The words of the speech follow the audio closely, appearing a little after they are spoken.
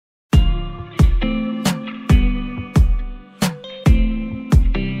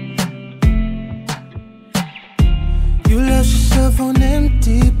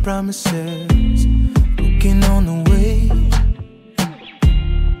promises, looking on the way.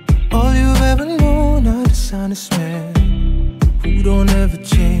 All you've ever known are dishonest men who don't ever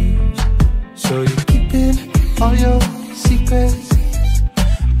change. So you're keeping all your secrets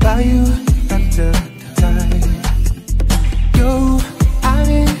by you, not the time. Yo, I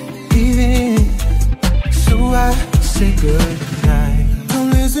ain't leaving, so I say good night.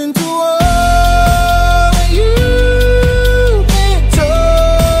 Don't listen to all you've been told.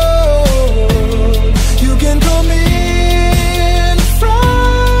 You can come in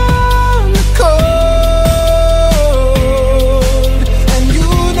from the cold, and you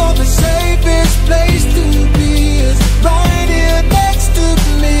know the safest place to be is right here next to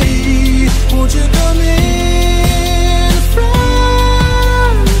me. Won't you come in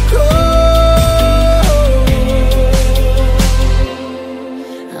from the cold?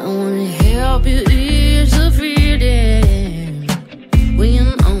 I wanna help you ease the feeling when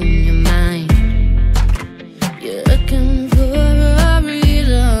I'm on your mind. You're looking for a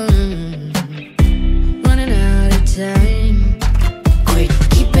reason, running out of time. Quit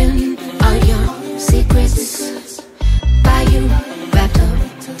keeping all your secrets by you, wrapped up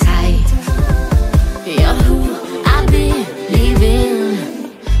tight. You're who I've been leaving,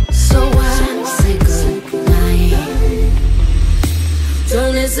 so I say goodnight.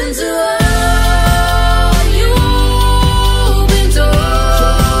 Don't listen to all you've been told.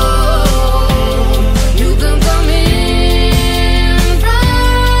 You can come in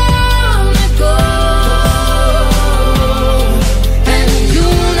from the cold, and you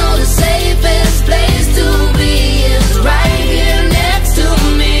know the safest place to be is right here next to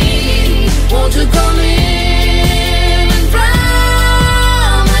me. Won't you come in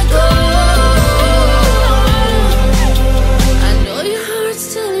from the cold? I know your heart's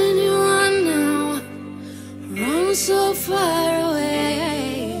telling you run now, run so far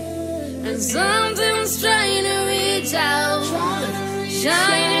away, and something's trying to reach out,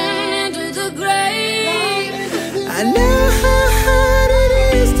 shining into the gray. I know how hard it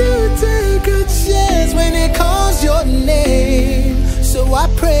is to take a chance when it calls your name. So I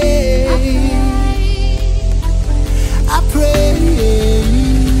pray, I pray.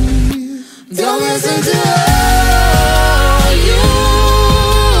 Don't listen to